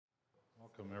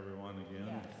welcome everyone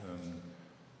again. And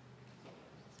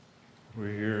we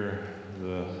hear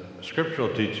the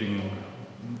scriptural teaching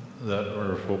that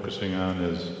we're focusing on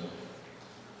is,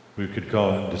 we could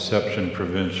call it deception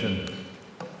prevention.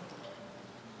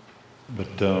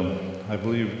 But I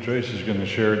believe Joyce is going to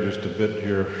share just a bit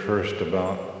here first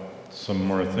about some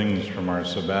more things from our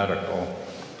sabbatical.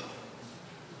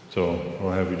 So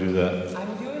we'll have you do that.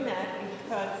 I'm doing that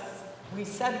because we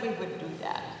said we would do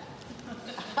that.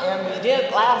 And we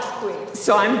did last week.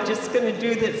 So I'm just going to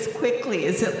do this quickly.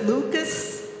 Is it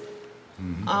Lucas?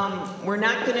 Mm-hmm. We're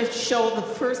not going to show the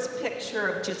first picture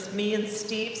of just me and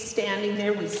Steve standing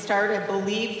there. We start, I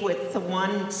believe, with the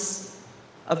ones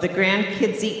of the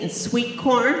grandkids eating sweet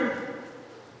corn.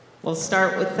 We'll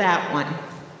start with that one.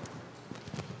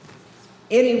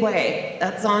 Anyway,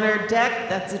 that's on our deck.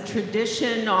 That's a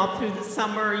tradition all through the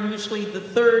summer, usually the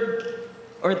third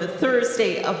or the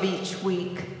Thursday of each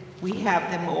week. We have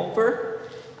them over.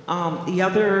 The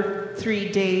other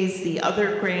 3 days, the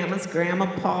other grandmas, Grandma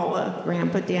Paula,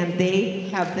 Grandpa Dan, they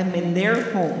have them in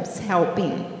their homes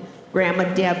helping. Grandma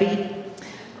Debbie.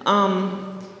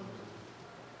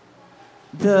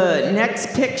 The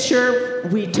next picture,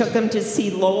 we took him to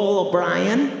see Lowell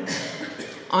O'Brien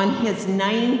on his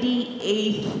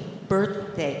 98th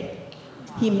birthday.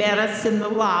 He met us in the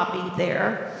lobby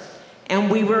there, and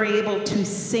we were able to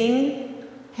sing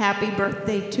happy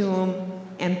birthday to him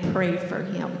and pray for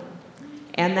him.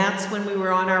 And that's when we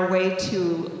were on our way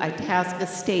to Itasca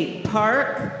State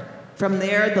Park. From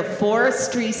there, the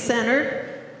Forestry Center.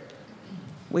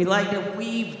 We like to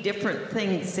weave different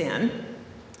things in.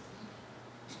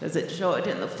 Does it show it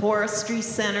in the Forestry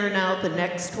Center now, the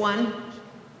next one?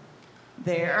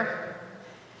 There.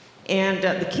 And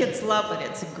the kids love it.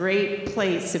 It's a great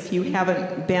place if you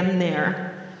haven't been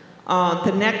there.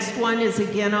 The next one is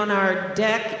again on our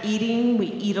deck, eating. We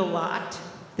eat a lot.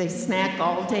 They snack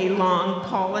all day long.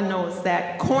 Paula knows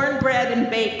that. Cornbread and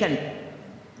bacon.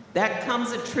 That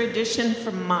comes a tradition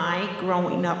from my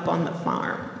growing up on the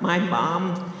farm. My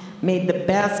mom made the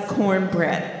best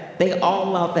cornbread. They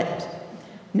all love it.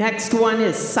 Next one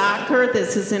is soccer.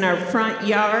 This is in our front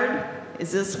yard.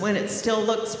 Is this when it still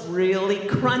looks really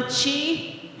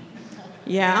crunchy?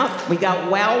 Yeah, we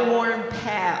got well-worn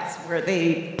paths where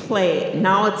they play.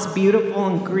 Now it's beautiful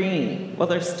and green. Well,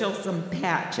 there's still some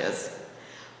patches.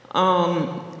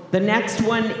 The next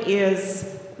one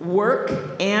is work.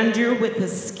 Andrew with a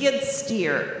skid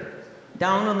steer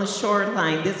down on the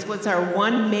shoreline. This was our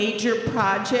one major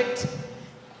project.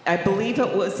 I believe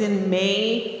it was in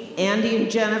May. Andy and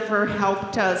Jennifer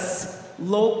helped us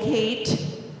locate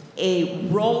a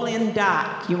roll-in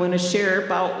dock. You want to share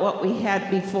about what we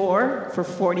had before for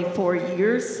 44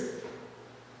 years?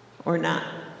 Or not?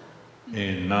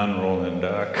 A non-roll-in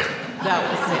dock. That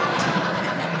was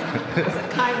it. It was a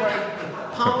kind where I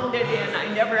pounded in. I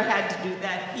never had to do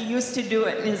that. He used to do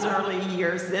it in his early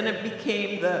years. Then it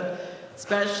became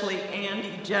especially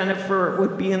Andy, Jennifer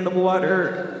would be in the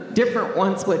water. Different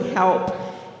ones would help.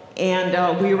 And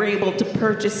we were able to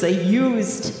purchase a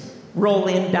used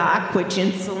roll-in dock, which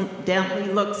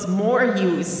incidentally looks more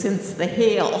used since the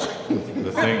hail.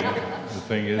 The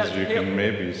thing is, you can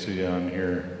maybe see on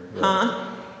here.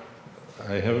 Huh?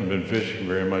 I haven't been fishing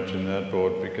very much in that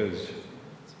boat because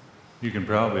you can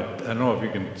probably, I don't know if you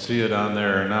can see it on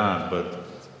there or not, but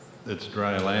it's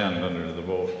dry land under the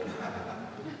boat.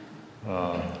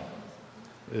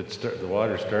 The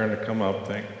water's starting to come up,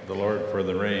 thank the Lord for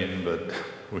the rain, but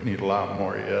we need a lot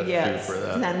more yet yes, too for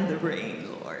that. Send the rain,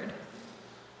 Lord.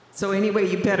 So anyway,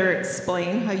 you better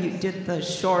explain how you did the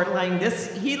shoreline.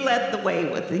 He led the way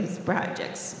with these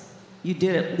projects. You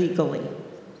did it legally.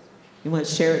 You want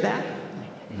to share that?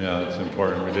 Yeah, it's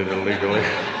important. We did it legally.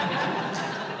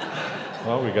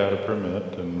 Well, we got a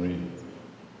permit, and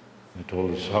they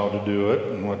told us how to do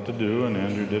it and what to do, and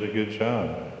Andrew did a good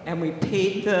job. And we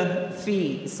paid the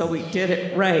fee, so we did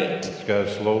it right. It's got a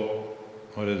slope,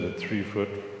 3 foot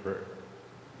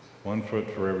 1 foot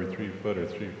for every 3 foot, or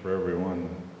 3 for every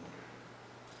 1.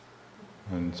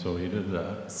 And so he did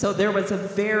that. So there was a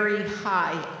very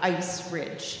high ice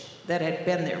ridge that had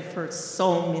been there for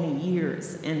so many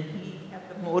years, and he had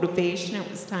the motivation. It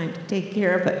was time to take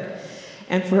care of it.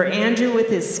 And for Andrew with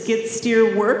his skid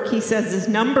steer work, he says his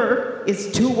number is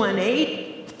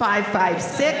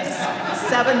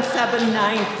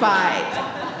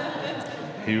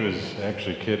 218-556-7795. He was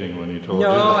actually kidding when he told me.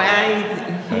 No, he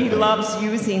think. loves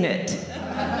using it.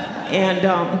 And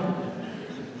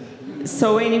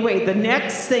so anyway, the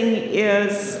next thing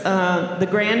is the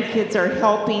grandkids are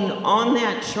helping on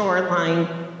that shoreline.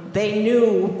 They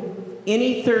knew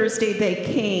any Thursday they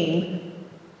came,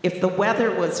 if the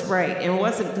weather was right, and it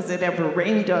wasn't because it ever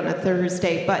rained on a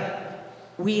Thursday, but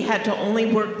we had to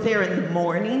only work there in the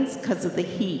mornings because of the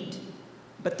heat.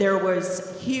 But there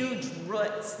was huge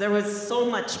roots. There was so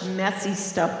much messy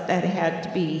stuff that had to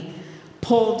be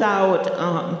pulled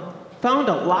out. Found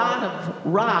a lot of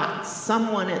rocks.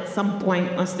 Someone at some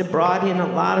point must have brought in a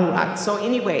lot of rocks. So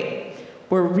anyway,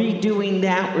 we're redoing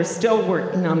that. We're still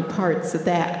working on parts of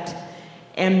that.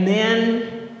 And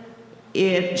then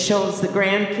it shows the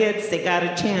grandkids. They got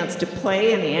a chance to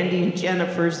play in Andy and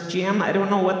Jennifer's gym. I don't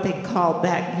know what they called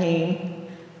that game.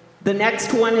 The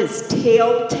next one is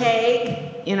tail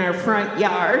tag in our front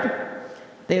yard.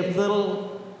 They have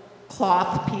little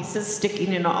cloth pieces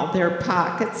sticking in all their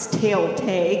pockets, tail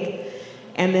tag.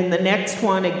 And then the next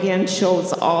one again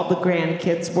shows all the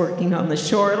grandkids working on the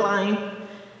shoreline.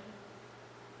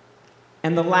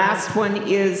 And the last one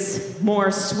is more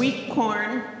sweet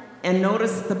corn. And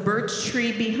notice the birch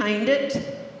tree behind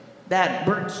it. That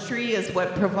birch tree is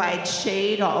what provides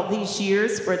shade all these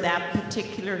years for that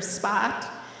particular spot.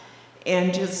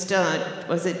 And just,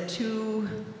 was it 2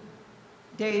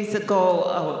 days ago,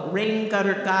 a rain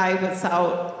gutter guy was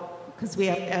out because we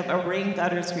have to have our rain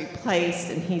gutters replaced,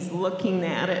 and he's looking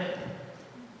at it.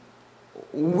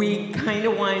 We kind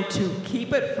of wanted to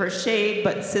keep it for shade,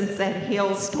 but since that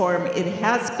hailstorm, it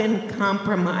has been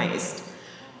compromised.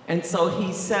 And so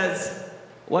he says,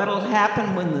 what'll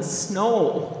happen when the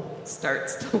snow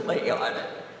starts to lay on it?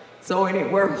 So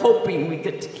anyway, we're hoping we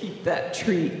get to keep that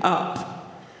tree up.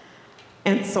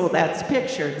 And so that's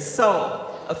pictured.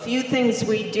 So a few things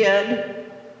we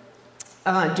did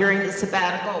during the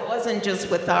sabbatical. It wasn't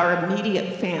just with our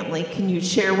immediate family. Can you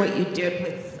share what you did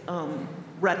with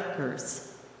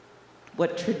Rutgers?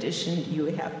 What tradition do you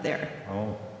have there?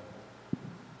 Oh,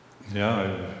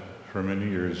 yeah, for many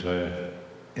years,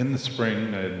 in the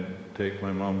spring, I'd take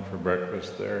my mom for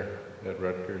breakfast there at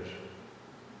Rutgers.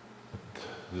 But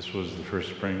this was the first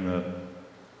spring that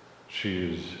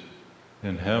she is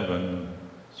in heaven,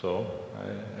 so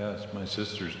I asked my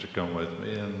sisters to come with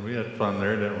me, and we had fun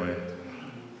there, didn't we?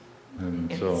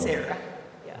 And so Sarah,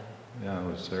 yeah. Yeah,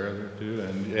 it was Sarah there too,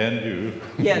 and you.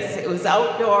 Yes, it was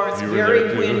outdoors,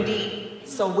 very windy,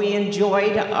 so we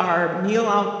enjoyed our meal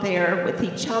out there with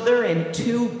each other and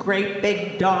 2 great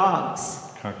big dogs.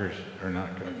 Cockers, or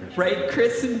not cockers. Right,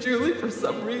 Chris and Julie, for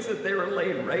some reason, they were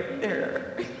laying right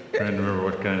there. Trying to remember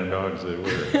what kind of dogs they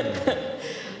were.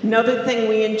 Another thing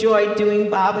we enjoyed doing,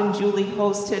 Bob and Julie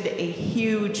hosted a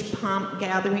huge pomp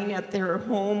gathering at their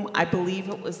home. I believe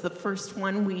it was the first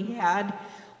one we had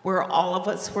where all of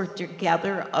us were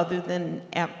together other than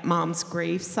at Mom's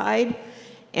graveside.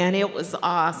 And it was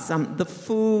awesome. The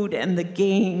food and the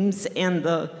games and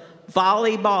the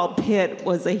volleyball pit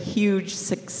was a huge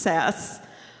success.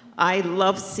 We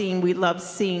love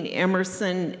seeing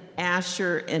Emerson,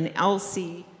 Asher, and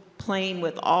Elsie playing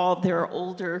with all their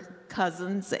older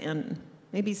cousins and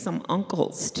maybe some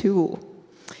uncles too.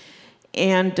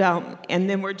 And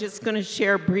then we're just going to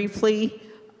share briefly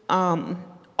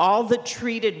all the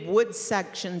treated wood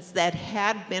sections that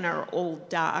had been our old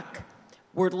dock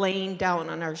were laying down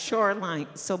on our shoreline.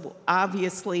 So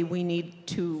obviously we need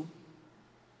to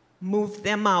move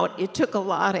them out. It took a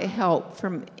lot of help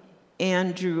from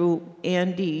Andrew,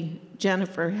 Andy,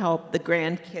 Jennifer helped, the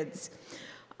grandkids.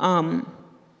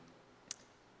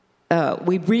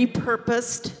 We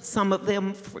repurposed some of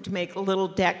them to make a little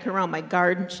deck around my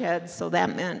garden shed, so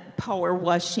that meant power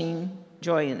washing.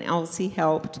 Joy and Elsie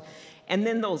helped. And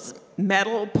then those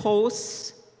metal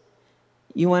posts,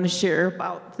 you want to share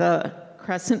about the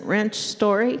crescent wrench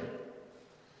story?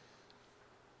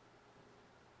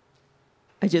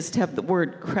 I just have the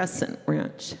word crescent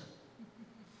wrench.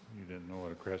 You didn't know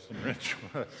what a crescent wrench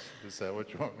was? Is that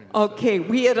what you want me to say? Okay,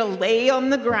 we had to lay on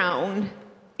the ground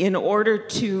in order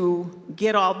to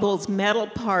get all those metal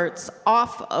parts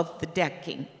off of the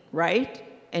decking, right?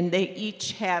 And they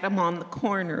each had them on the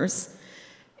corners.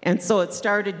 And so it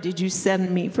started, did you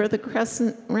send me for the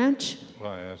crescent wrench?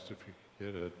 Well, I asked if you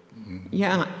could get it.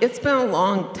 Yeah, it's been a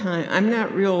long time. I'm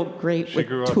not real great with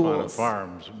tools. She grew up on a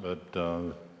farm,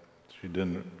 but she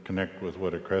didn't connect with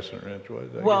what a crescent wrench was.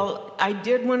 Well, I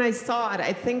did when I saw it.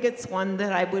 I think it's one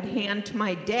that I would hand to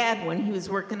my dad when he was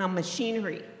working on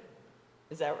machinery.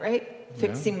 Is that right?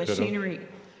 Fixing machinery.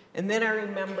 And then I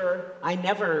remember I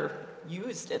never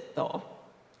used it, though.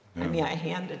 Yeah. I mean, I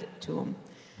handed it to him.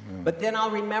 Yeah. But then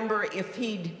I'll remember if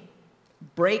he'd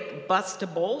bust a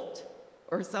bolt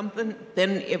or something,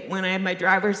 then when I had my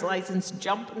driver's license,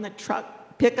 jump in the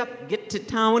truck, pick up, get to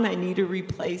town, I need a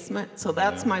replacement. So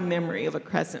that's my memory of a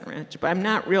crescent wrench. But I'm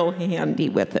not real handy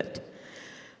with it.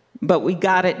 But we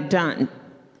got it done.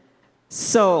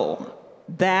 So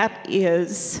that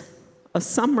is a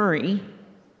summary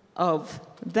of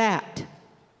that.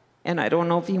 And I don't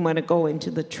know if you want to go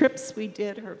into the trips we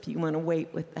did or if you want to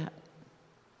wait with that.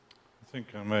 I think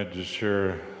I might just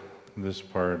share this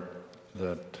part,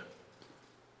 that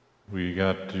we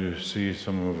got to see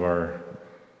some of our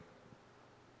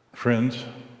friends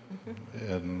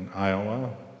in Iowa,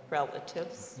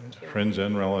 Relatives. friends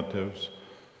and relatives,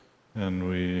 and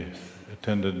we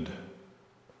attended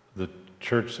the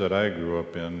church that I grew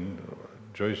up in.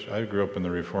 Joyce, I grew up in the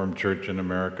Reformed Church in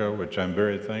America, which I'm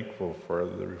very thankful for,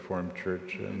 the Reformed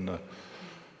Church and the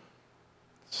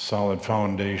solid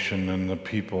foundation and the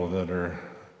people that are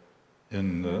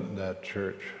in that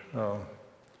church,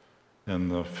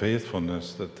 and the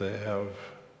faithfulness that they have.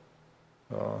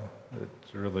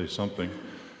 It's really something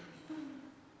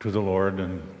to the Lord,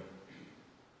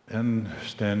 and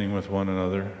standing with one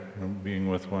another, and being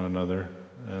with one another,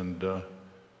 and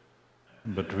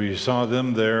but we saw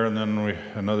them there, and then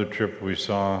another trip we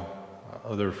saw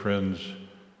other friends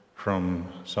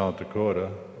from South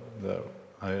Dakota that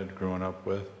I had grown up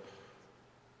with,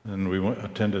 and we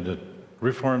attended a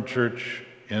Reformed church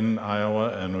in Iowa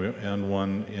and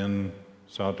one in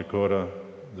South Dakota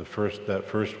that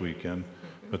first weekend.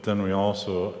 But then we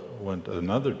also went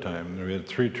another time. We had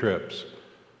 3 trips.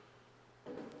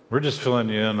 We're just filling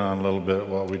you in on a little bit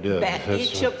what we did.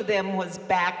 Each of them was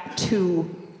back to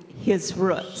his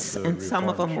roots, and some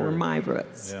of them were my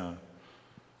roots. Yeah.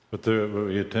 But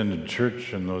we attended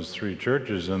church in those 3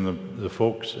 churches, and the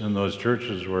folks in those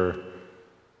churches were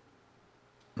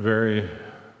very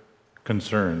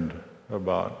concerned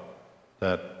about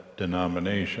that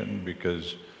denomination,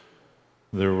 because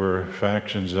there were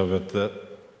factions of it that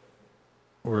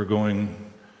were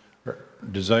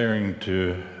desiring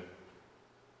to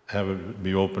have it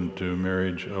be open to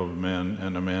marriage of a man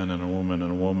and a woman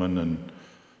and a woman, and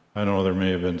I know there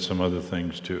may have been some other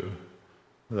things too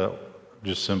that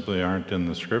just simply aren't in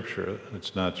the scripture.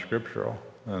 It's not scriptural,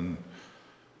 and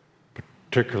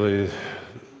particularly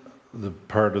the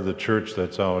part of the church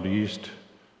that's out east.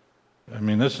 I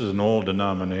mean, this is an old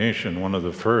denomination, one of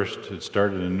the first. It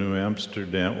started in New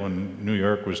Amsterdam when New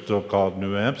York was still called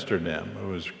New Amsterdam. It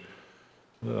was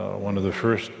one of the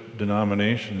first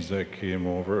denominations that came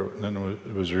over. Then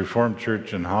it was a Reformed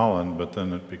Church in Holland, but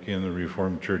then it became the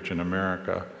Reformed Church in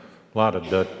America. A lot of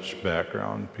Dutch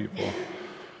background people.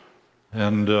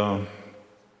 And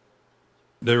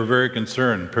they were very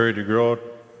concerned. Perry DeGroat,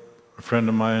 a friend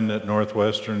of mine at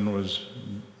Northwestern,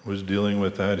 was dealing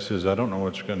with that. He says, I don't know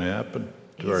what's going to happen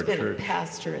to our church. He's been a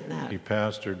pastor in that He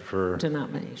pastored for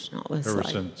denomination all his ever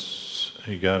life. since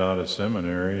he got out of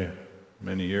seminary,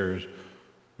 many years.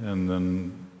 And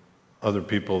then other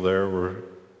people there were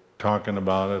talking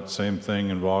about it. Same thing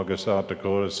in Volga, South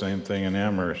Dakota, same thing in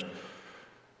Amherst.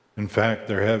 In fact,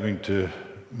 they're having to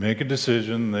make a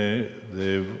decision.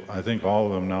 I think all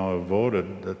of them now have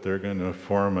voted that they're going to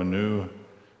form a new,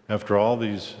 after all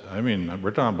these, I mean,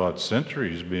 we're talking about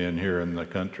centuries being here in the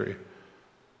country.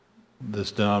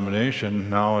 This denomination,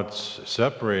 now it's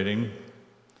separating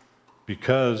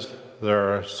because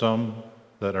there are some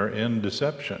that are in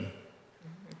deception.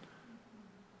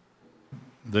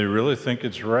 They really think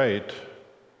it's right,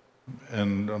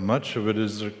 and much of it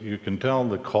is, you can tell,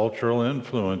 the cultural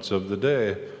influence of the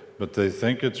day, but they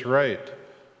think it's right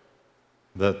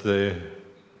that they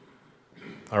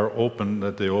are open,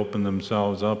 that they open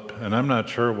themselves up. And I'm not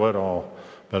sure what all,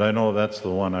 but I know that's the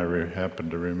one I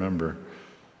happen to remember,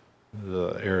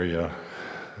 the area.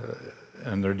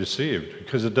 And they're deceived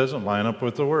because it doesn't line up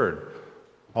with the Word.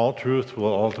 All truth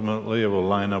will ultimately, it will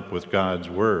line up with God's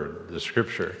Word, the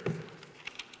Scripture.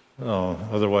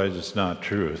 Otherwise, it's not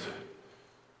truth.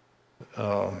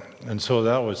 And so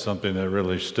that was something that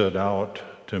really stood out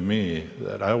to me,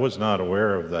 that I was not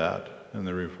aware of that in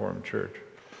the Reformed Church.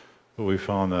 But we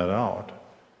found that out.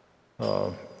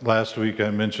 Last week I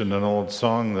mentioned an old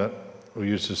song that we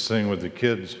used to sing with the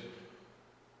kids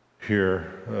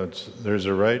here. There's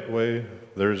a right way,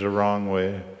 there's a wrong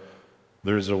way,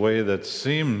 there's a way that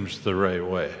seems the right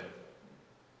way,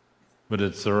 but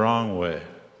it's the wrong way,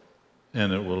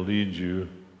 and it will lead you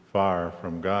far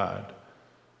from God.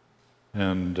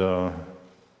 And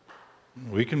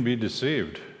we can be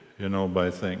deceived, by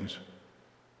things.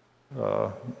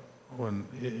 How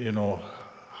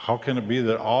can it be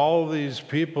that all these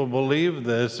people believe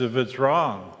this if it's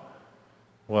wrong?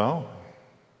 Well,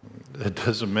 it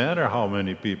doesn't matter how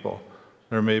many people.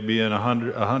 There may be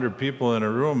 100 people in a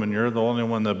room and you're the only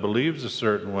one that believes a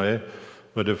certain way,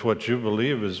 but if what you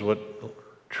believe is what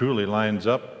truly lines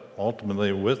up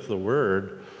ultimately with the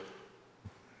Word,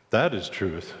 that is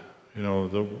truth. You know,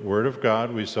 the Word of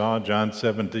God, we saw John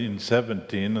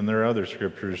 17:17, and there are other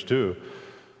scriptures too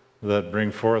that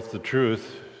bring forth the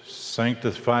truth.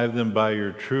 Sanctify them by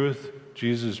your truth.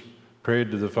 Jesus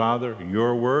prayed to the Father,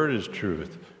 your word is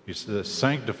truth. He says,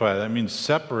 sanctify, that means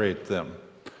separate them.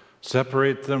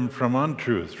 Separate them from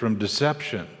untruth, from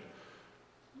deception.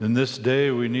 In this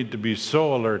day, we need to be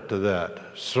so alert to that,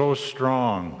 so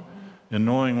strong in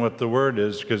knowing what the word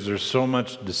is, because there's so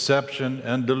much deception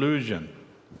and delusion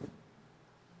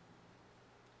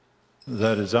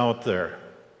that is out there.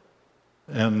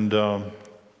 And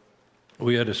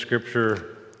we had a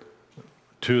scripture,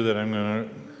 too, that I'm going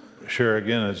to share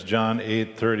again. It's John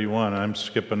 8:31. I'm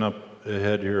skipping up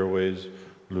ahead here a ways,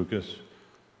 Lucas.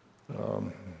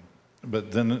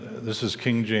 But then, this is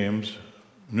King James,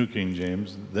 New King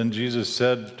James. Then Jesus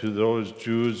said to those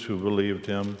Jews who believed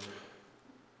him,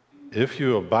 if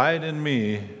you abide in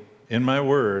me, in my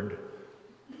word,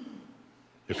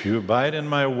 if you abide in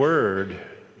my word,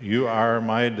 you are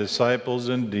my disciples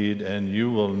indeed, and you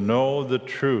will know the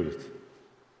truth.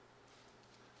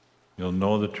 You'll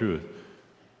know the truth.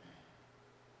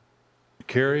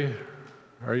 Carrie,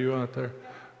 are you out there?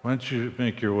 Why don't you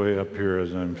make your way up here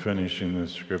as I'm finishing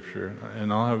this scripture,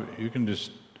 and you can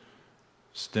just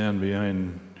stand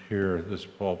behind here at this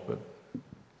pulpit.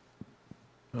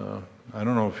 I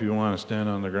don't know if you want to stand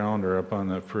on the ground or up on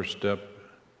that first step.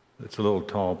 It's a little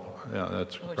tall. Yeah,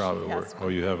 that's probably where. Oh,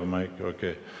 you have a mic?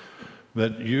 Okay.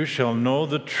 That you shall know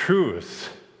the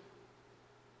truth.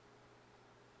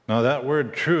 Now that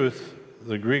word truth,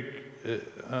 the Greek,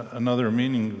 another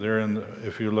meaning there,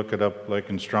 if you look it up, like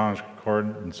in Strong's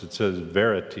Concordance, it says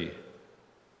verity.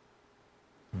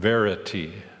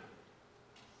 Verity.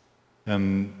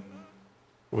 And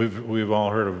we've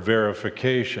all heard of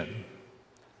verification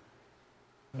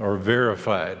or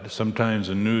verified. Sometimes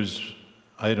a news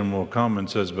item will come and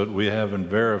says, but we haven't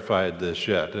verified this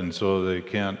yet, and so they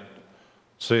can't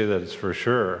say that it's for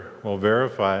sure. Well,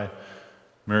 verify,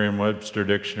 Merriam-Webster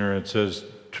Dictionary, it says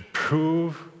to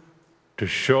prove, to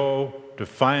show, to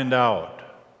find out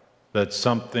that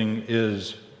something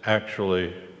is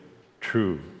actually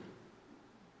true.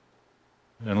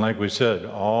 And like we said,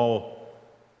 all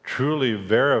truly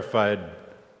verified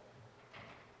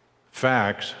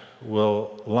facts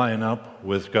will line up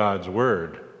with God's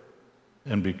Word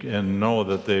and know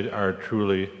that they are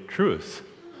truly truth.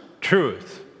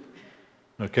 Truth.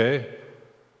 Okay?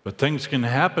 But things can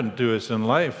happen to us in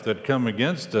life that come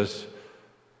against us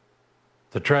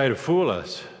to try to fool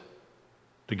us,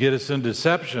 to get us in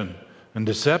deception. And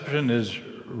deception is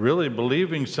really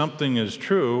believing something is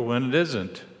true when it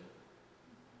isn't.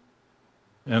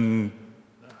 And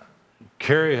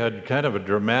Carrie had kind of a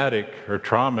dramatic or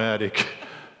traumatic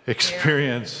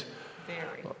experience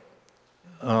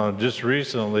just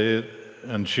recently,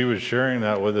 and she was sharing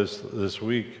that with us this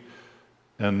week.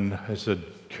 And I said,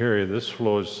 Carrie, this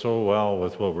flows so well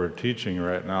with what we're teaching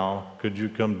right now. Could you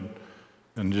come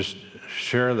and just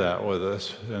share that with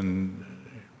us? And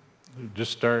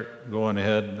just start going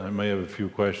ahead. I may have a few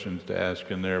questions to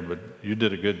ask in there, but you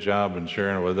did a good job in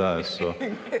sharing it with us. So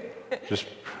just,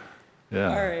 yeah.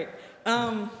 All right.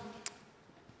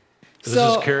 This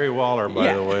is Carrie Waller,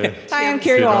 by the way. Hi, I'm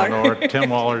Carrie Waller. If you don't know her,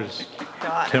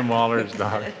 Tim Waller's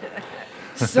daughter.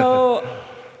 So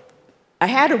I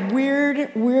had a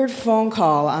weird phone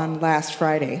call on last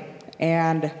Friday,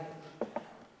 and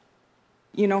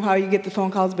you know how you get the phone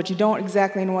calls, but you don't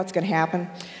exactly know what's going to happen.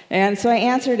 And so I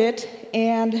answered it,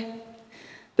 and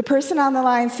the person on the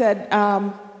line said,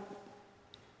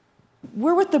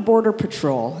 we're with the Border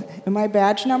Patrol, and my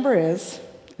badge number is,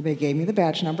 they gave me the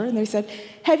badge number, and they said,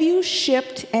 have you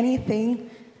shipped anything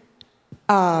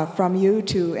from you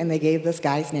to, and they gave this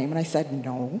guy's name, and I said,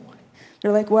 no.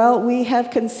 They're like, well, we have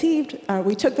conceived,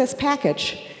 we took this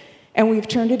package, and we've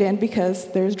turned it in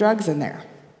because there's drugs in there.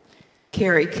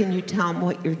 Carrie, can you tell them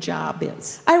what your job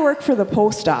is? I work for the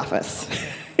post office.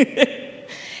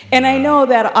 And I know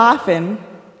that often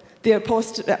the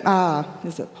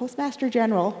Postmaster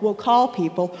General will call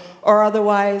people, or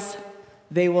otherwise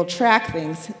they will track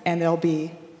things, and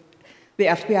the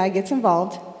FBI gets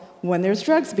involved when there's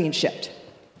drugs being shipped.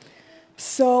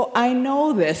 So I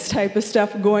know this type of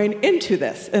stuff going into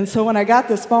this. And so when I got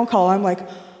this phone call, I'm like,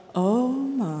 oh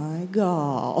my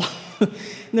God. And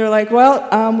they're like,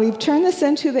 well, we've turned this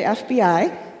into the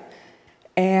FBI,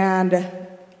 and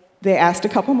they asked a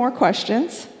couple more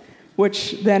questions,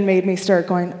 which then made me start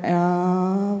going,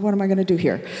 what am I going to do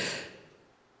here?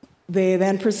 They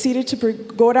then proceeded to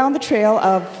go down the trail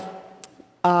of,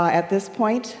 at this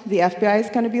point, the FBI is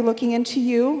going to be looking into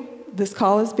you. This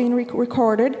call is being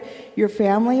recorded. Your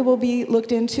family will be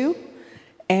looked into.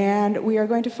 and we are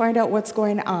going to find out what's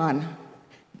going on.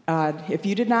 If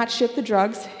you did not ship the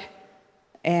drugs,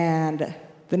 and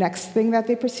the next thing that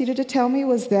they proceeded to tell me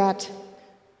was that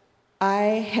I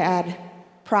had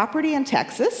property in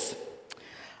Texas,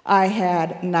 I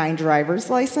had 9 driver's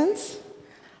license,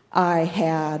 I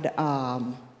had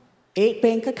 8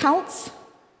 bank accounts,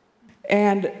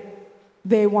 and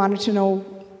they wanted to know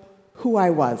who I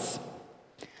was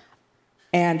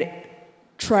and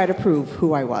try to prove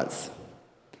who I was.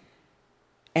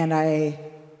 And I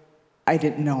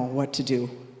didn't know what to do.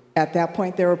 At that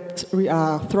point, they were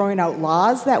throwing out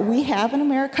laws that we have in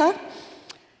America,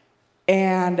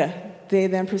 and they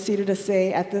then proceeded to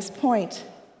say, at this point,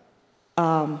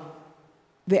 the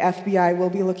FBI will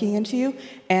be looking into you,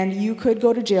 and you could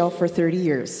go to jail for 30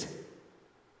 years.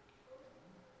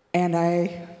 And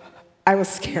I was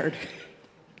scared.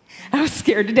 I was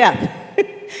scared to death.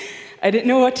 I didn't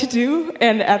know what to do,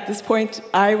 and at this point,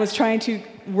 I was trying to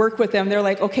work with them. They're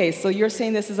like, okay, so you're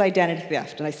saying this is identity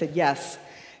theft? And I said, yes.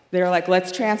 They're like,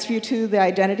 let's transfer you to the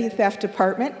identity theft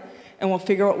department, and we'll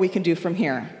figure out what we can do from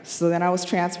here. So then I was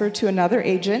transferred to another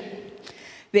agent.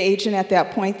 The agent at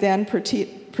that point then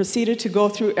proceeded to go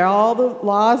through all the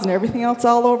laws and everything else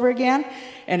all over again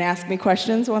and ask me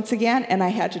questions once again, and I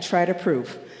had to try to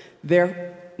prove.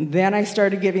 Then I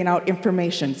started giving out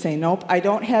information, saying, nope, I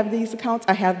don't have these accounts,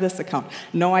 I have this account.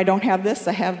 No, I don't have this,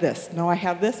 I have this. No, I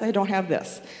have this, I don't have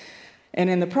this. And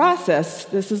in the process,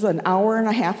 this is an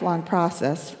hour-and-a-half long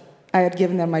process, I had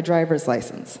given them my driver's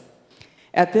license.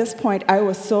 At this point, I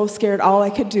was so scared, all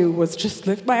I could do was just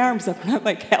lift my arms up, and I'm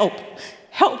like, help,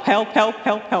 help, help, help,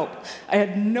 help, help. I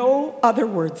had no other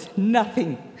words,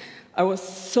 nothing. I was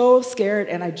so scared,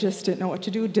 and I just didn't know what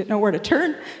to do, didn't know where to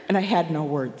turn, and I had no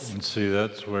words. And see,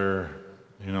 that's where,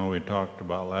 we talked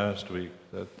about last week,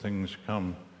 that things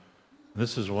come.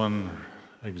 This is one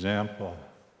example,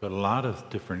 but a lot of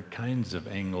different kinds of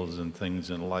angles and things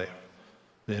in life.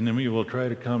 The enemy will try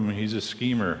to come, he's a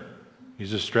schemer,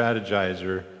 he's a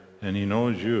strategizer, and he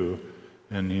knows you,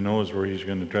 and he knows where he's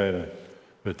going to try to,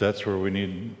 but that's where we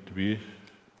need to be.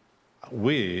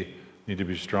 We need to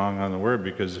be strong on the word,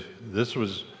 because this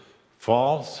was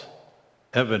false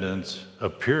evidence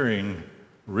appearing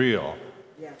real.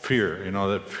 Yes. Fear,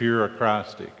 that fear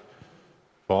acrostic.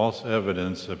 False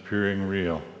evidence appearing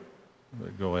real.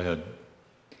 Go ahead,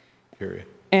 Carrie.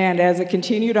 And as it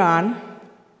continued on,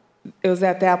 it was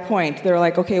at that point, they were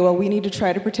like, okay, well, we need to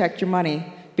try to protect your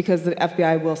money because the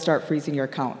FBI will start freezing your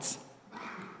accounts.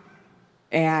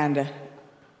 And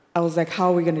I was like,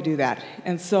 how are we going to do that?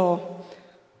 And so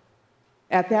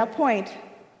at that point,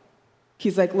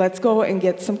 he's like, let's go and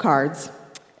get some cards,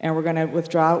 and we're going to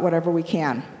withdraw whatever we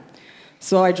can.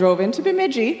 So I drove into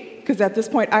Bemidji, because at this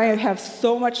point, I have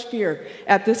so much fear.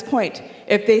 At this point,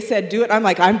 if they said do it, I'm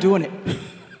like, I'm doing it.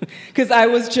 Because I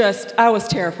was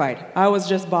terrified. I was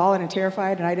just bawling and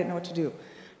terrified, and I didn't know what to do.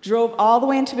 Drove all the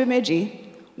way into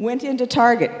Bemidji, went into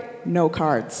Target, no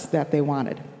cards that they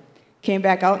wanted. Came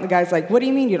back out, and the guy's like, what do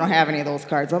you mean you don't have any of those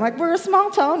cards? I'm like, we're a small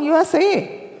town,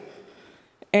 USA.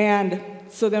 And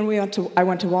so then I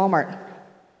went to Walmart,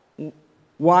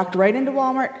 walked right into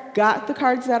Walmart, got the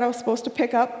cards that I was supposed to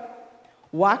pick up,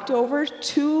 walked over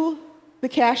to the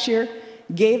cashier,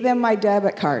 gave them my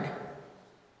debit card.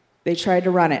 They tried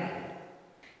to run it.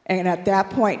 And at that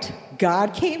point,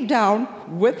 God came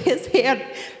down with his hand,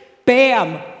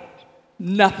 bam,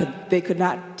 nothing. They could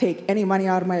not take any money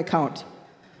out of my account.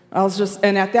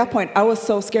 And at that point, I was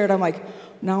so scared. I'm like,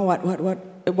 now what?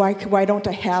 Why don't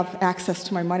I have access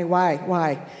to my money?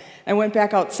 Why? I went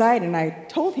back outside and I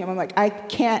told him, I'm like, I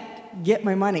can't get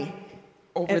my money.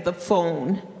 Over the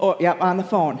phone. Oh, yep, on the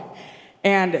phone.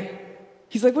 And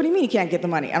he's like, what do you mean you can't get the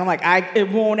money? And I'm like,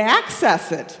 it won't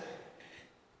access it.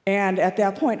 And at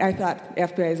that point, I thought,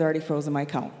 FBI's already frozen my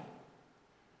account.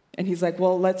 And he's like,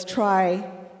 well, let's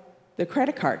try the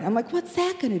credit card. And I'm like, what's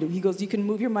that going to do? He goes, you can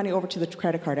move your money over to the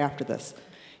credit card after this.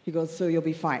 He goes, so you'll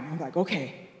be fine. I'm like,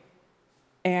 okay.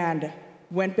 And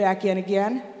went back in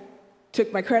again,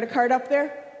 took my credit card up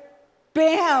there.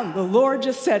 Bam! The Lord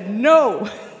just said no.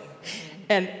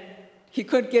 And he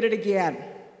couldn't get it again.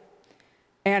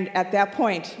 And at that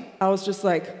point, I was just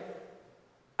like,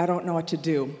 I don't know what to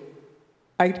do.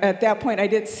 At that point, I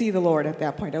didn't see the Lord at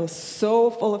that point. I was so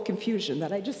full of confusion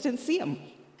that I just didn't see him.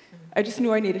 I just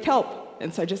knew I needed help.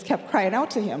 And so I just kept crying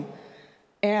out to him.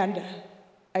 And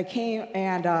I came,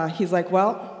 and he's like,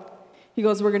 well, he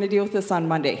goes, we're going to deal with this on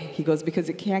Monday. He goes, because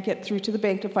it can't get through to the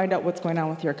bank to find out what's going on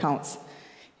with your accounts.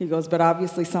 He goes, but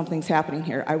obviously something's happening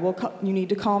here. You need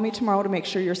to call me tomorrow to make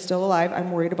sure you're still alive.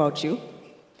 I'm worried about you.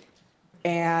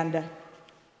 And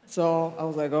so I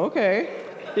was like, okay.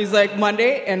 He's like,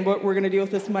 Monday, and what we're going to deal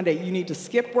with this Monday. You need to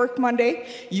skip work Monday.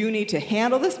 You need to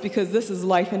handle this because this is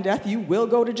life and death. You will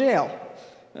go to jail.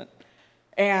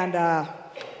 And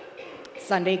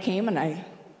Sunday came,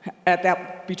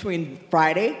 and between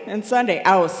Friday and Sunday,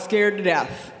 I was scared to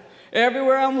death.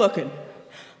 Everywhere I'm looking,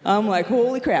 I'm like,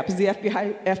 holy crap, is the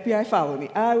FBI following me?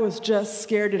 I was just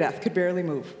scared to death, could barely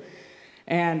move.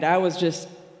 And I was just,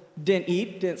 didn't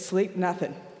eat, didn't sleep,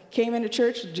 nothing. Came into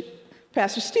church,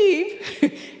 Pastor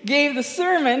Steve gave the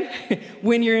sermon,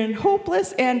 when you're in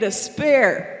hopeless and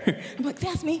despair. I'm like,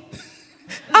 that's me.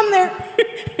 I'm there.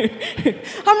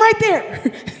 I'm right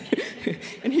there.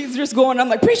 And he's just going, I'm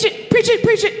like, preach it, preach it,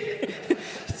 preach it.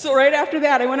 So right after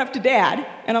that, I went up to Dad,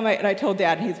 and I told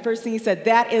Dad, his first thing he said,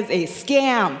 that is a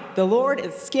scam. The Lord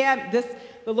is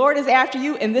the Lord is after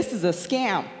you, and this is a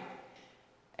scam.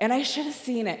 And I should have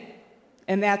seen it.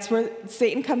 And that's where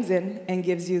Satan comes in and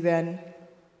gives you then,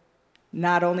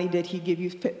 not only did he give you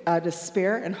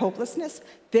despair and hopelessness,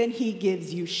 then he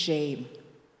gives you shame.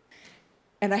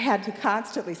 And I had to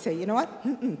constantly say, you know what?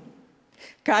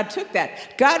 God took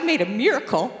that. God made a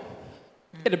miracle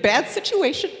in a bad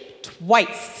situation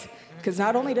twice. Because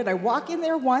not only did I walk in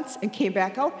there once and came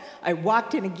back out, I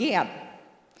walked in again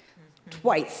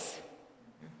twice.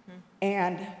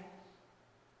 And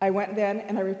I went then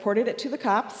and I reported it to the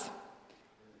cops.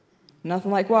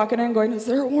 Nothing like walking in and going, is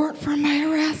there a warrant for my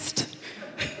arrest?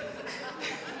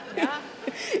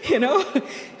 You know,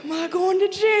 am I going to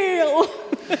jail?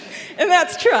 And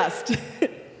that's trust.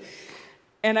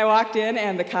 And I walked in,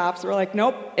 and the cops were like,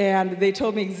 nope. And they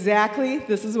told me exactly,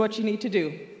 this is what you need to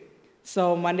do.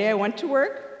 So Monday I went to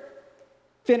work,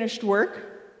 finished work,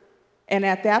 and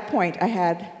at that point I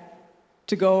had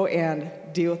to go and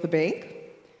deal with the bank.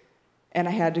 And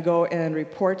I had to go and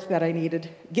report that I needed,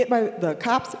 get the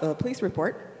cops' police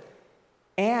report,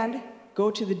 and go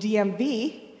to the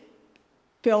DMV,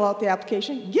 fill out the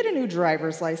application, get a new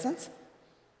driver's license,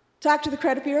 talk to the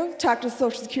credit bureau, talk to the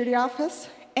Social Security office,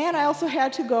 and I also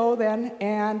had to go then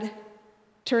and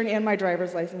turn in my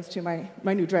driver's license to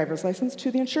my new driver's license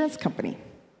to the insurance company.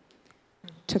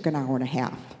 Took an hour and a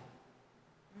half.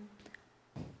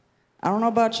 I don't know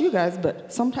about you guys,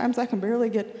 but sometimes I can barely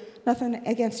get, nothing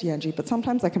against you, Angie, but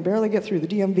sometimes I can barely get through the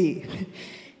DMV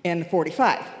in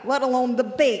 45, let alone the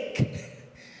bank.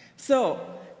 So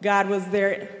God was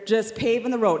there just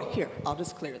paving the road. Here, I'll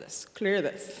just clear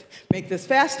this. Make this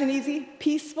fast and easy,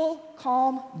 peaceful,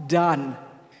 calm, done.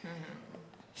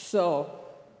 So,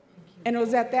 and it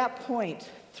was at that point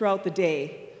throughout the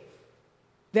day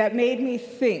that made me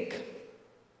think,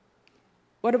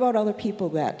 what about other people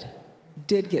that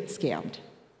did get scammed?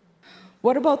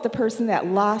 What about the person that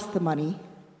lost the money,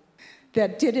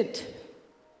 that didn't?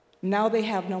 Now they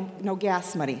have no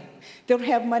gas money. They don't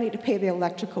have money to pay the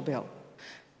electrical bill.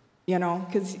 You know,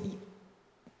 because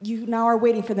you now are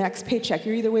waiting for the next paycheck.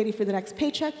 You're either waiting for the next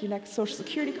paycheck, your next Social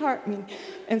Security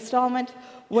installment,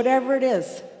 whatever it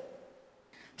is.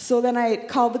 So then I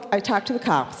talked to the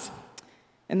cops,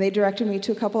 and they directed me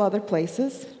to a couple other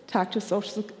places, talked to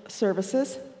social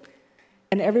services,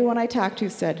 and everyone I talked to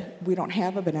said, we don't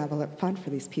have a benevolent fund for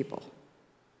these people.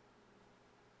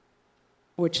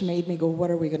 Which made me go,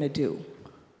 what are we going to do?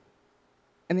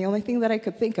 And the only thing that I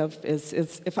could think of is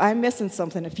if I'm missing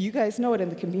something, if you guys know it in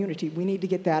the community, we need to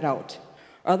get that out.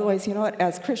 Otherwise, you know what,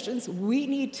 as Christians, we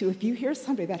need to, if you hear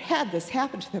somebody that had this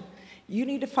happen to them, you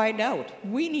need to find out.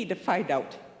 We need to find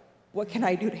out. What can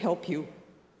I do to help you?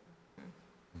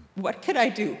 What can I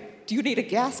do? Do you need a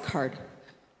gas card?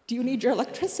 Do you need your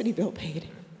electricity bill paid?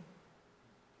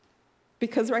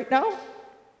 Because right now,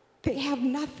 they have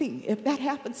nothing if that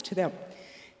happens to them.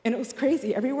 And it was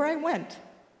crazy. Everywhere I went,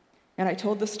 and I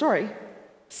told the story,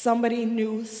 somebody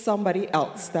knew somebody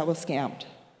else that was scammed.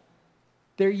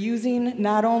 They're using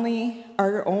not only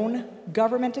our own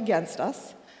government against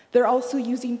us, they're also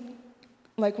using,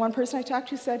 like one person I talked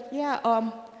to said, yeah,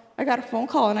 I got a phone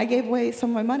call and I gave away some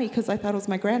of my money because I thought it was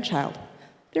my grandchild.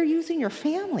 They're using your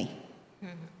family.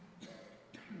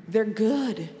 They're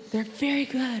good. They're very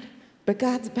good. But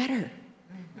God's better.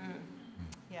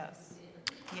 Yes.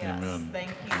 Amen. Thank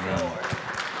you, Amen. Lord.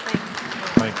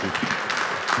 Thank you.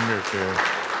 Come here, Carrie.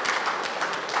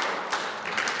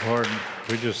 Lord,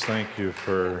 we just thank you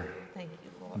for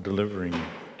delivering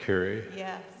Carrie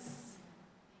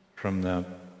from that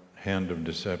hand of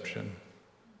deception.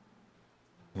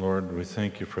 Lord, we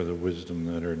thank you for the wisdom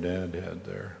that her dad had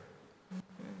there.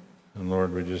 And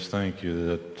Lord, we just thank you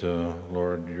that,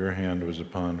 Lord, your hand was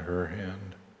upon her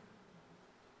hand.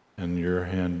 And your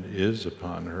hand is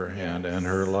upon her hand and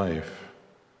her life.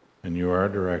 And you are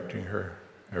directing her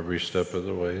every step of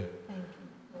the way.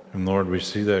 And Lord, we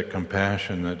see that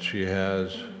compassion that she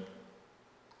has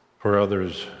for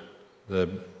others that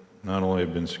not only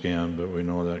have been scanned, but we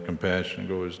know that compassion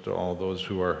goes to all those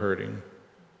who are hurting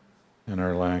and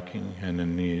are lacking and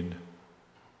in need.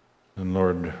 And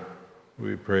Lord,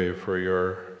 we pray for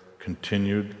your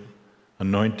continued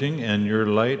anointing and your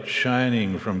light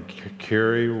shining from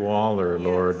Carrie Waller,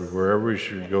 Lord, wherever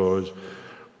she goes,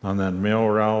 on that mail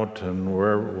route and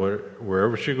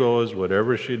wherever she goes,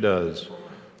 whatever she does.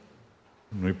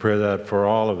 And we pray that for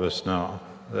all of us now,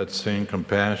 that same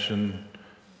compassion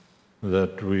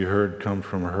that we heard come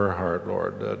from her heart,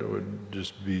 Lord, that it would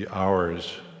just be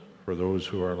ours for those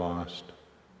who are lost,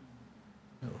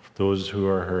 those who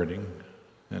are hurting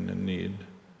and in need.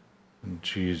 In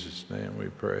Jesus' name we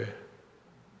pray.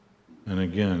 And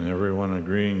again, everyone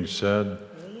agreeing said,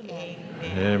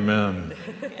 Amen.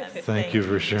 Yes, Thank you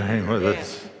for sharing with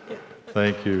us.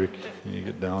 Thank you. Can you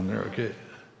get down there? Okay.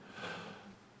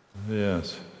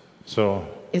 Yes. So,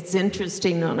 it's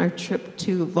interesting, on our trip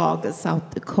to Volga,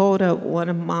 South Dakota, one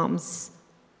of Mom's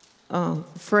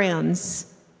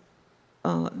friends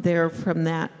there from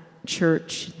that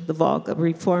church, the Volga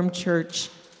Reformed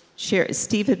Church,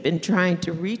 Steve had been trying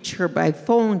to reach her by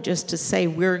phone just to say,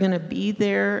 we're going to be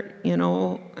there,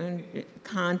 and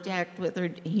contact with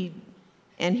her.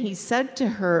 And he said to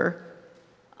her,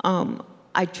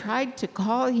 I tried to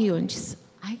call you, and she said,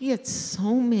 I get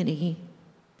so many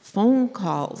phone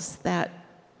calls that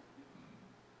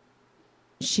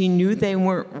she knew they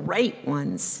weren't right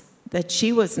ones, that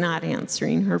she was not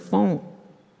answering her phone.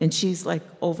 And she's like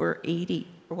over 80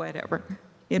 or whatever.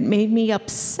 It made me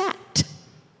upset.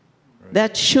 Right.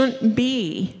 That shouldn't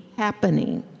be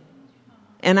happening.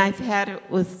 And I've had it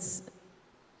with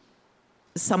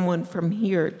someone from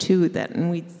here too, and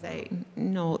we'd say,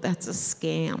 no, that's a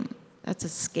scam. That's a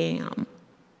scam.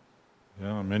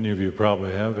 Yeah, many of you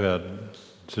probably have had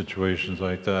situations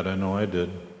like that. I know I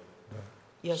did.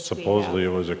 Yes, supposedly it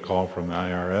was a call from the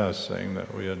IRS saying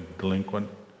that we had delinquent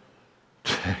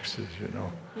taxes,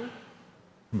 Mm-hmm.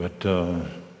 But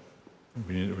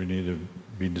we need to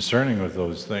be discerning with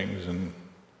those things. And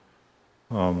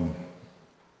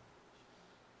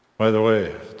by the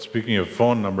way, speaking of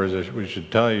phone numbers, we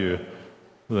should tell you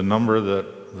the number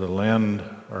that the land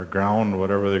or ground,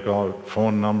 whatever they call it,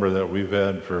 phone number that we've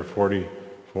had for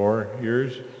 44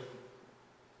 years,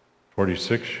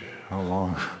 46, how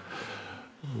long?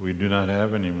 We do not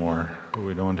have anymore.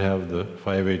 We don't have the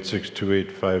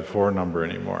 586-2854 number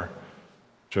anymore.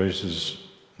 Joyce's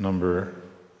number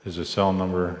is a cell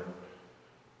number.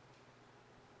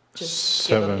 Just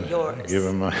 7. Give him yours. Give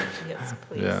him mine. Yes,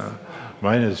 please. Yeah.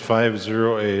 Mine is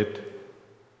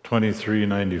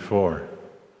 508-2394.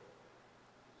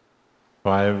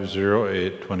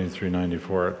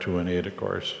 508-2394 at 218, of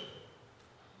course.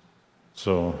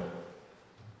 So,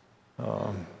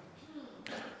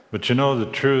 but the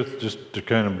truth, just to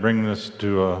kind of bring this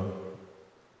to a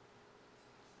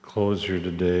close here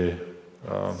today,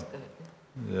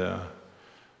 yeah.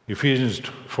 Ephesians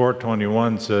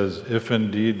 4:21 says, if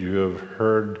indeed you have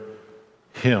heard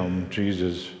him,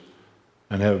 Jesus,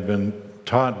 and have been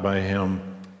taught by him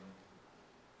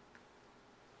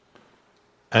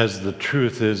as the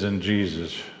truth is in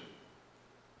Jesus.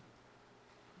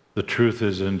 The truth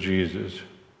is in Jesus.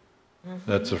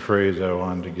 That's a phrase I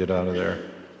wanted to get out of there.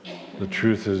 The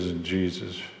truth is in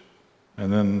Jesus.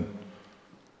 And then,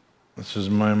 this is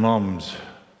my mom's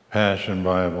Passion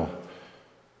Bible.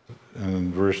 And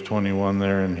in verse 21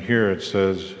 there, and here it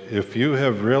says, if you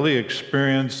have really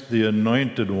experienced the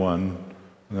Anointed One,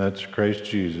 and that's Christ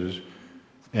Jesus,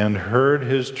 and heard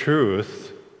his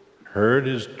truth,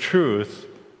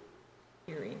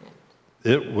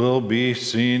 it will be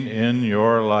seen in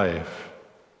your life.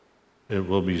 It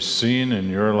will be seen in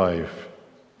your life.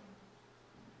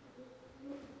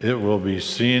 It will be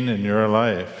seen in your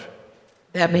life.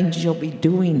 That means you'll be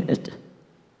doing it.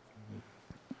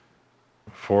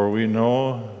 For we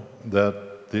know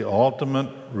that the ultimate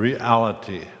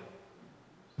reality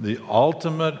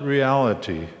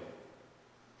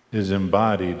is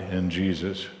embodied in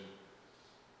Jesus.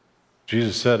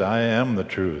 Jesus said, I am the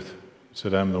truth. He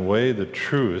said, I'm the way, the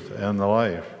truth, and the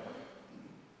life.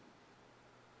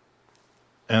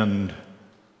 And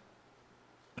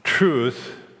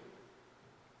truth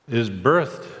is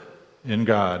birthed in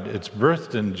God. It's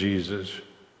birthed in Jesus.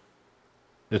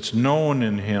 It's known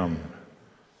in him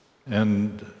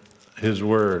and his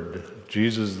word.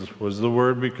 Jesus was the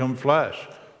Word become flesh.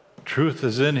 Truth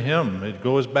is in him. It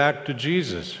goes back to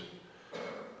Jesus.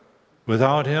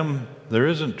 Without him, there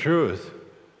isn't truth.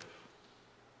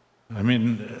 I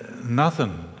mean,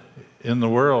 nothing in the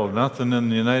world, nothing in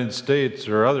the United States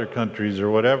or other countries or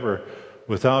whatever.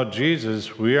 Without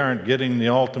Jesus, we aren't getting the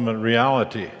ultimate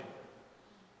reality.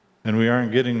 and we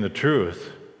aren't getting the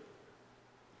truth.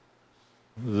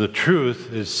 The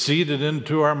truth is seeded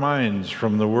into our minds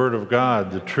from the Word of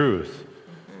God, the truth.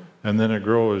 And then it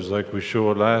grows, like we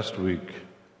showed last week,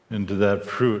 into that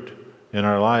fruit in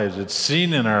our lives. It's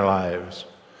seen in our lives.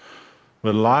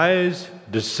 But lies,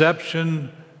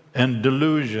 deception, and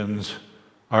delusions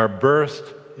are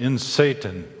birthed in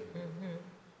Satan.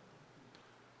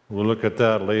 We'll look at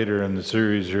that later in the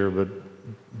series here, but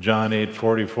John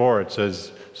 8:44, it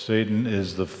says, Satan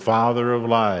is the father of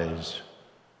lies.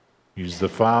 He's the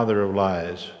father of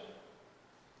lies.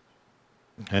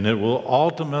 And it will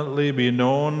ultimately be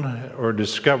known or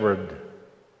discovered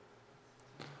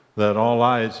that all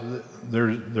lies,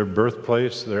 their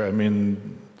birthplace, they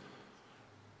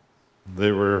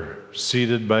were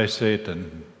seeded by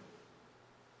Satan.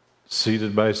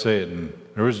 Seeded by Satan.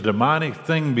 There was a demonic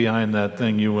thing behind that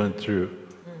thing you went through,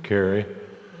 Carrie.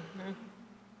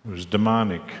 It was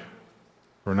demonic.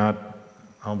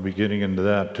 I'll be getting into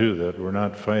that too, that we're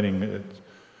not fighting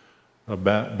a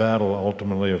battle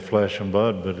ultimately of flesh and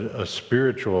blood, but a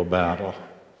spiritual battle.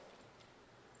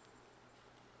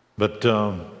 But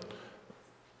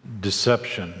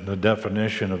deception, the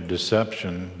definition of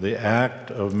deception, the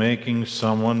act of making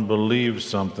someone believe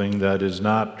something that is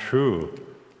not true,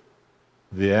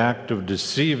 the act of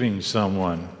deceiving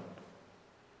someone.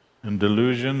 And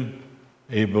delusion,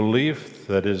 a belief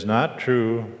that is not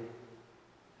true,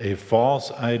 a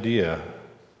false idea.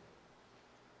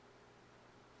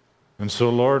 And so,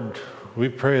 Lord, we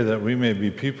pray that we may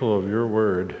be people of your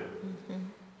word,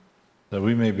 that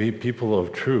we may be people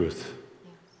of truth,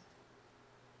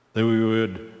 that we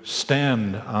would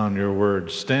stand on your word,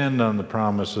 stand on the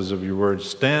promises of your word,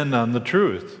 stand on the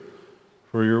truth,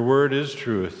 for your word is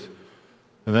truth,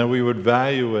 and that we would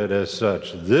value it as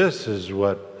such. This is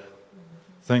what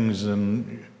things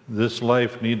in this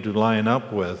life need to line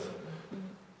up with.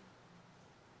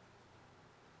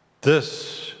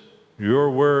 This,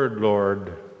 your word,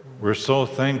 Lord, we're so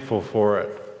thankful for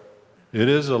it. It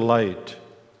is a light.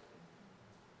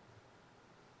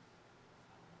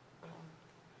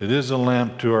 It is a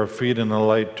lamp to our feet and a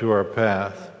light to our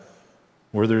path.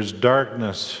 Where there's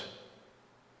darkness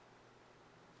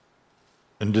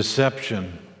and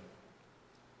deception,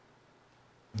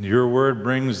 your word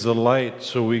brings the light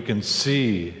so we can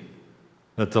see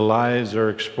that the lies are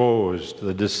exposed,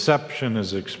 the deception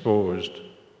is exposed,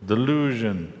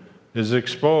 delusion is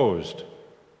exposed.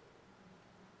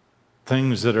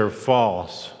 Things that are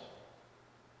false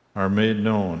are made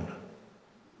known.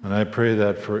 And I pray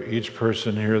that for each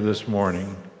person here this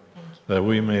morning, that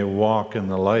we may walk in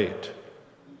the light,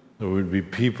 that we would be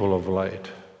people of light.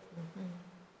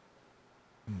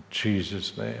 In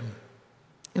Jesus' name.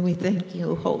 And we thank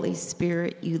you, Holy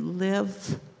Spirit. You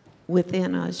live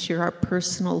within us. You're our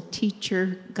personal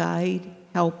teacher, guide,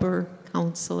 helper,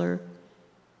 counselor,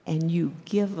 and you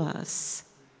give us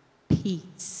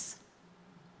peace.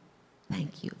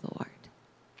 Thank you, Lord.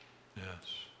 Yes.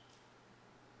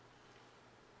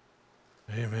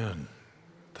 Amen.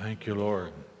 Thank you,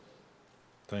 Lord.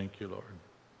 Thank you, Lord.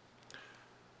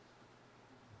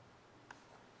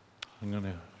 I'm going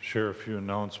to share a few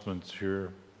announcements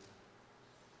here.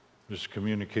 Just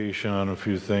communication on a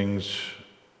few things.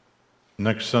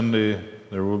 Next Sunday,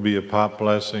 there will be a pot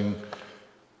blessing,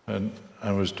 and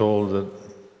I was told that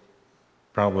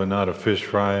probably not a fish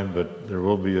fry, but there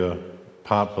will be a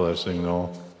pot blessing,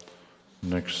 though.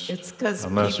 It's because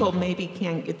people maybe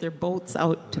can't get their boats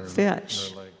out to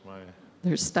fish.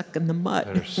 They're stuck in the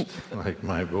mud. Like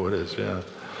my boat is, yeah.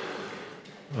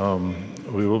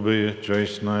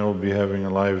 Joyce and I will be having a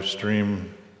live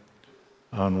stream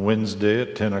on Wednesday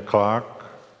at 10 o'clock,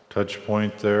 touch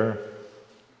point there.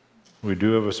 We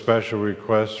do have a special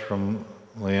request from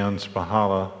Leanne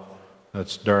Spahala.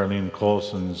 That's Darlene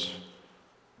Colson's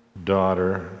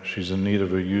daughter. She's in need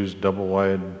of a used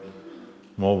double-wide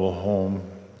mobile home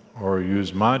or a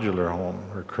used modular home.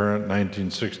 Her current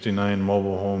 1969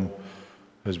 mobile home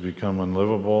has become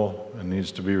unlivable and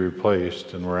needs to be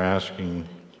replaced, and we're asking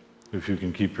if you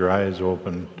can keep your eyes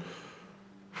open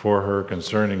for her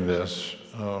concerning this.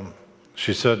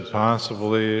 She said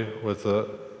possibly with a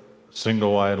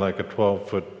single wide, like a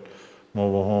 12-foot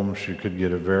mobile home, she could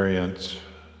get a variance,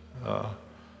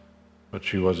 but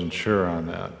she wasn't sure on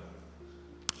that.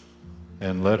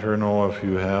 And let her know if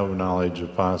you have knowledge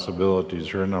of possibilities.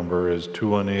 Her number is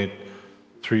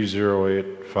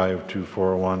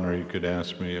 218-308-5241, or you could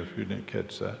ask me if you didn't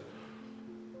catch that.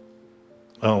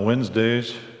 On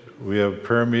Wednesdays, we have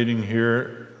prayer meeting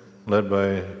here led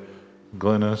by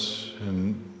Glennis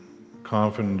and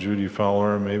Coffin and Judy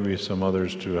Fowler, maybe some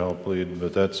others to help lead,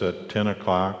 but that's at 10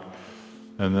 o'clock.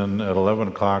 And then at 11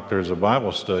 o'clock, there's a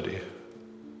Bible study.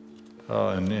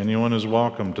 And anyone is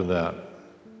welcome to that.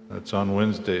 That's on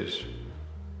Wednesdays.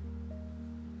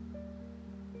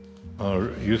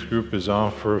 Youth group is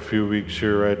off for a few weeks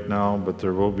here right now, but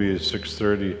there will be a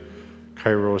 6:30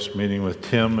 Kairos meeting with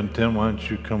Tim. And Tim, why don't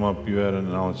you come up? You had an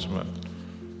announcement.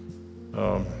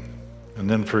 And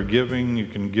then for giving, you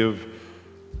can give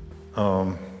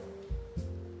by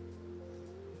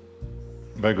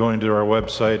going to our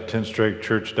website,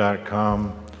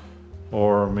 tinstrikechurch.com,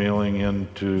 or mailing in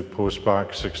to Post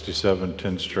Box 67,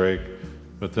 Tin Strike.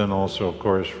 But then also, of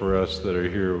course, for us that are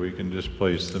here, we can just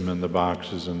place them in the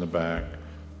boxes in the back.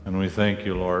 And we thank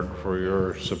you, Lord, for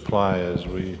your supply as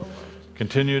we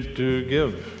continue to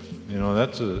give. You know,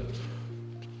 that's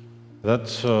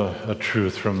a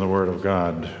truth from the Word of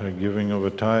God, a giving of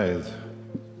a tithe.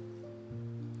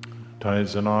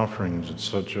 Tithes and offerings, it's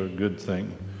such a good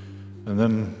thing. And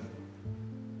then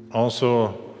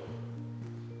also,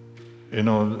 you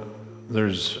know,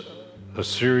 there's a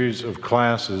series of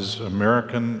classes,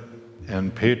 American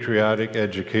and Patriotic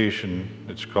Education.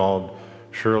 It's called.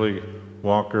 Shirley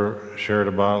Walker shared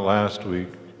about it last week,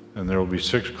 and there will be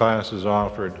 6 classes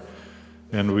offered.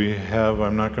 And we have,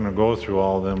 I'm not going to go through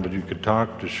all of them, but you could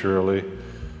talk to Shirley.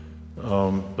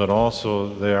 But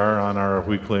also they are on our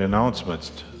weekly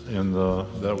announcements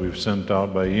that we've sent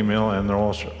out by email, and they're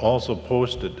also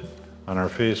posted on our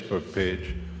Facebook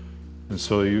page. And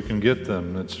so you can get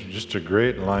them. It's just a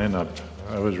great lineup.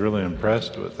 I was really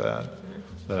impressed with that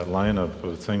lineup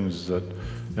of things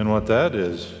and what that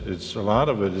is. It's a lot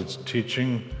of it. It's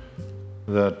teaching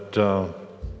that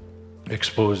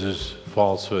exposes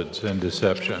falsehoods and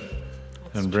deception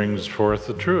and brings forth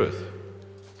the truth.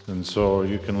 And so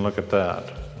you can look at that.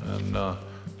 And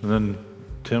then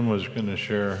Tim was going to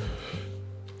share.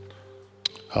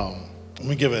 Let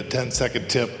me give a 10-second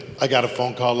tip. I got a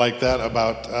phone call like that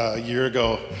about a year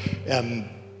ago, and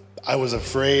I was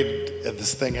afraid that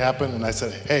this thing happened, and I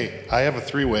said, hey, I have a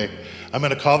 3-way. I'm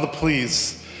going to call the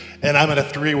police, and I'm in a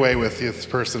 3-way with this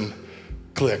person.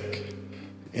 Click.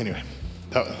 Anyway,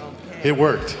 it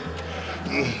worked.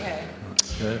 Okay.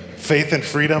 Faith and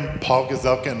Freedom, Paul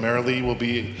Gazelka and Marilee will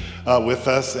be with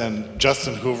us, and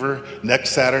Justin Hoover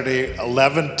next Saturday,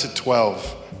 11 to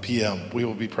 12 p.m. We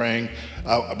will be praying.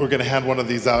 We're going to hand one of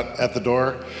these out at the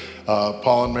door.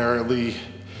 Paul and Marilee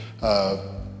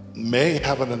may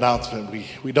have an announcement.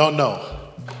 We don't know.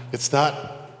 It's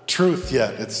not truth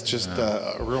yet. It's just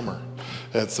a rumor.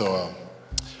 And so,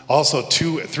 also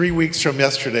 3 weeks from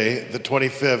yesterday, the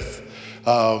 25th,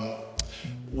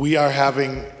 we are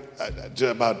having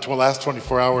about the last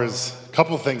 24 hours, a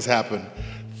couple of things happen.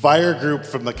 Fire group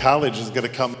from the college is going to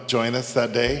come join us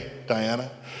that day,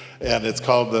 Diana, and it's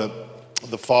called the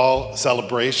Fall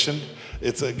Celebration.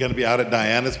 It's going to be out at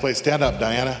Diana's place. Stand up,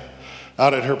 Diana.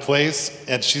 Out at her place,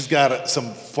 and she's got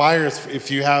some flyers.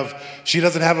 She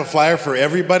doesn't have a flyer for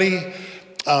everybody,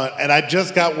 and I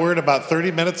just got word about 30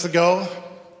 minutes ago.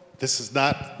 This is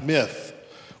not myth.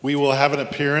 We will have an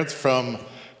appearance from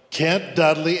Kent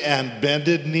Dudley and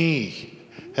Bended Knee.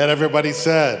 Had everybody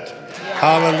said,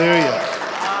 hallelujah.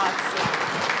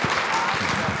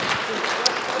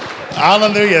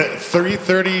 Hallelujah.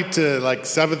 3:30 to like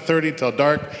 7:30 till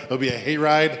dark. There'll be a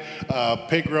hayride,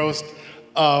 pig roast,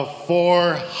 a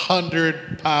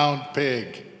 400-pound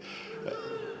pig.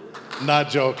 Not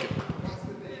joking.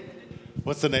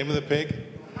 What's the name of the pig?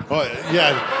 Oh,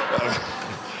 yeah.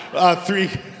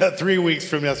 3 weeks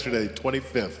from yesterday,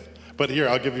 25th. But here,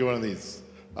 I'll give you one of these.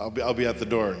 I'll be at the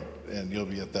door, and you'll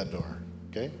be at that door.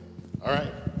 Okay? All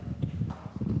right.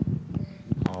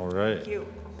 All right. Thank you.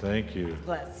 Thank you.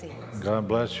 Blessings. God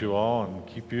bless you all and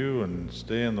keep you and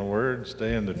stay in the Word,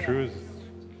 stay in the truth,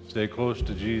 stay close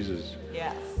to Jesus.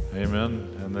 Yes. Amen.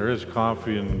 And there is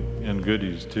coffee and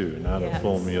goodies too. Not a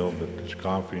full meal, but there's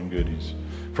coffee and goodies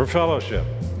for fellowship.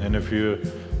 And if you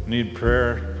need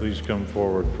prayer, please come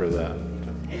forward for that.